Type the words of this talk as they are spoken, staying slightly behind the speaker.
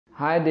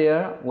Hi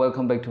there,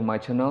 welcome back to my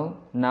channel.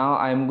 Now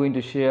I am going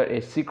to share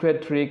a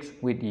secret tricks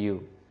with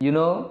you. You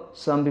know,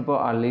 some people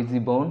are lazy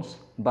bones,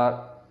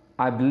 but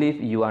I believe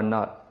you are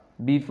not.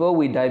 Before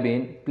we dive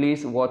in,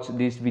 please watch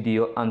this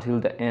video until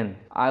the end.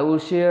 I will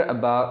share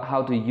about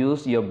how to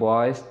use your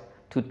voice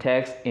to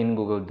text in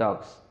Google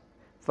Docs.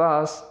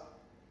 First,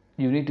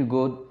 you need to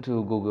go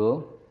to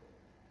Google.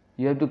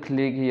 You have to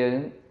click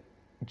here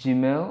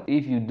Gmail.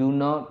 If you do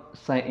not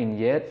sign in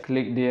yet,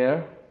 click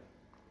there.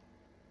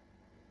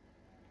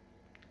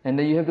 And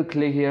then you have to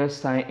click here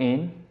sign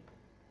in.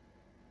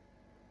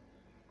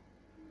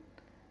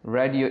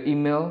 Write your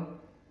email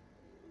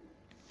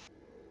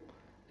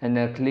and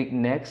then click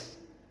next.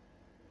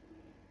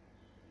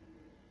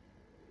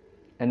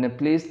 And then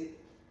please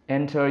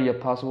enter your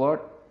password.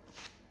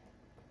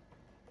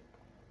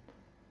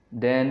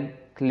 Then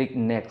click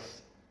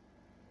next.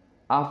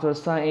 After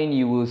sign in,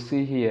 you will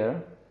see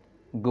here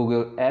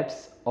Google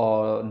Apps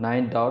or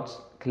 9 dots.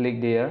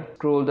 Click there.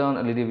 Scroll down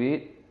a little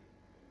bit.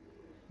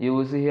 You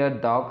will see here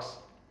Docs.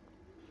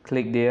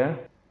 Click there.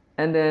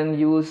 And then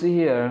you will see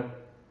here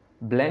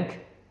blank.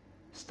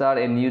 Start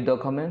a new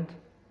document.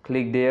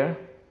 Click there.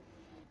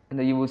 And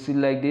then you will see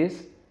like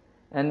this.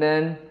 And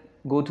then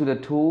go to the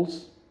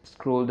tools.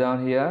 Scroll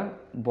down here.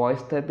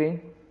 Voice typing.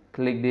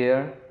 Click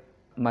there.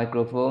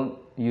 Microphone.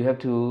 You have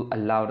to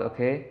allow it,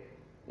 okay?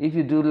 If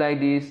you do like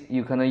this,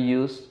 you cannot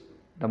use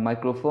the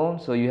microphone.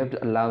 So you have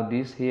to allow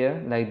this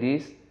here like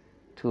this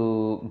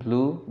to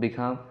blue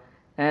become.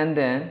 And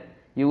then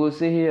you will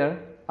see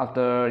here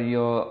after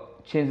your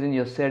changing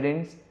your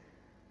settings,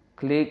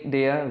 click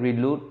there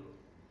reload.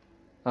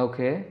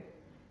 Okay,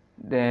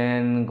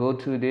 then go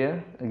to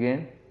there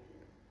again,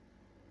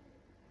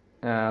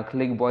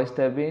 click voice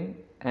typing,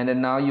 and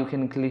then now you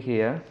can click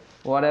here.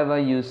 Whatever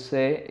you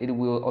say, it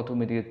will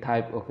automatically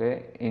type,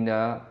 okay, in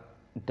the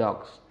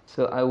docs.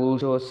 So I will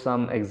show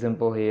some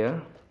example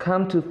here.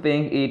 Come to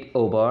think it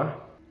over,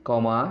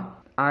 comma,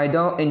 I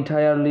don't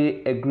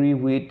entirely agree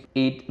with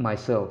it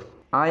myself.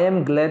 I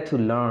am glad to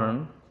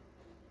learn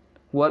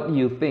what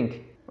you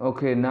think.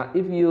 Okay, now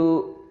if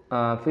you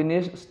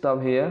finish,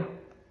 stop here.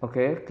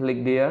 Okay,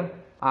 click there.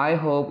 I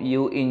hope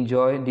you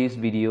enjoy this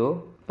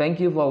video. Thank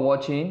you for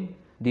watching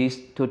this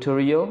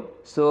tutorial.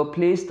 So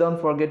please don't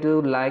forget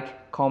to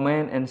like,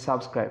 comment and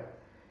subscribe.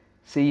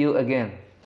 See you again.